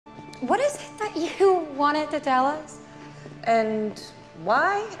What is it that you wanted to tell us? And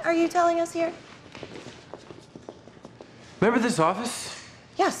why are you telling us here? Remember this office?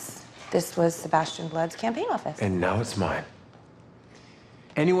 Yes, this was Sebastian Blood's campaign office. And now it's mine.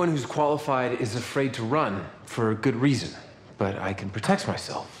 Anyone who's qualified is afraid to run for a good reason, but I can protect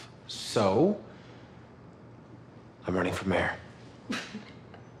myself. So, I'm running for mayor.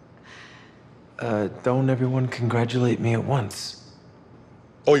 Don't everyone congratulate me at once.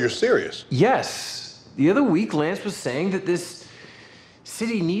 Oh, you're serious? Yes. The other week, Lance was saying that this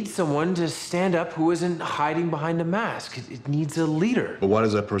city needs someone to stand up who isn't hiding behind a mask. It needs a leader. But why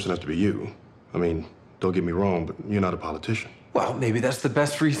does that person have to be you? I mean, don't get me wrong, but you're not a politician. Well, maybe that's the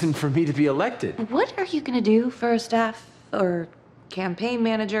best reason for me to be elected. What are you gonna do for a staff or campaign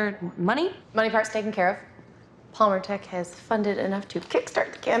manager? Money? Money part's taken care of. Palmer Tech has funded enough to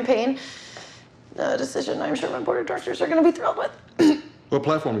kickstart the campaign. A decision I'm sure my board of directors are gonna be thrilled with. What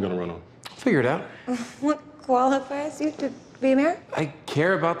platform are you gonna run on? Figure it out. What qualifies you to be mayor? I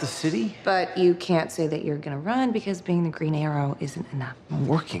care about the city. But you can't say that you're gonna run because being the Green Arrow isn't enough. I'm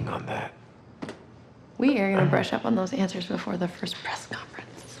working on that. We are gonna brush up on those answers before the first press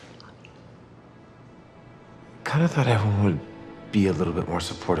conference. Kind of thought everyone would be a little bit more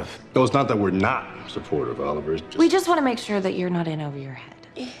supportive. No, it's not that we're not supportive, Oliver. It's just... We just want to make sure that you're not in over your head.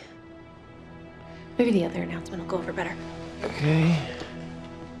 Maybe the other announcement will go over better. Okay.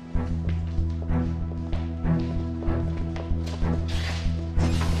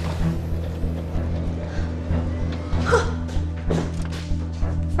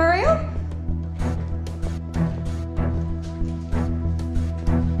 For real?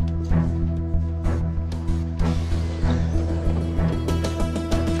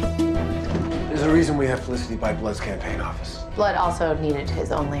 There's a reason we have Felicity by Blood's campaign office. Blood also needed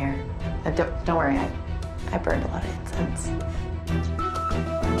his own lair. Don't worry, I burned a lot of incense.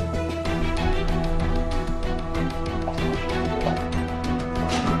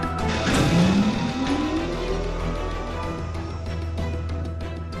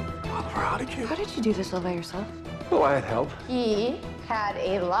 How did you do this all by yourself? Oh, I had help. He had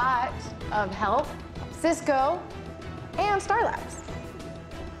a lot of help. Cisco and Star Labs.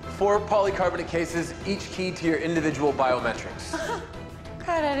 4 polycarbonate cases, each key to your individual biometrics.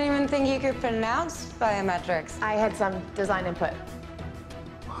 God, I didn't even think you could pronounce biometrics. I had some design input.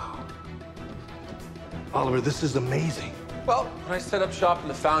 Oliver, this is amazing. Well, when I set up shop in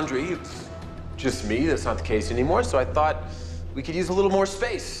the foundry, it was just me. That's not the case anymore, so I thought we could use a little more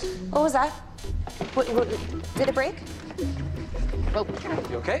space. What was that? What, did it break? Oh.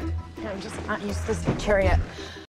 You okay? I'm just not used to this chariot.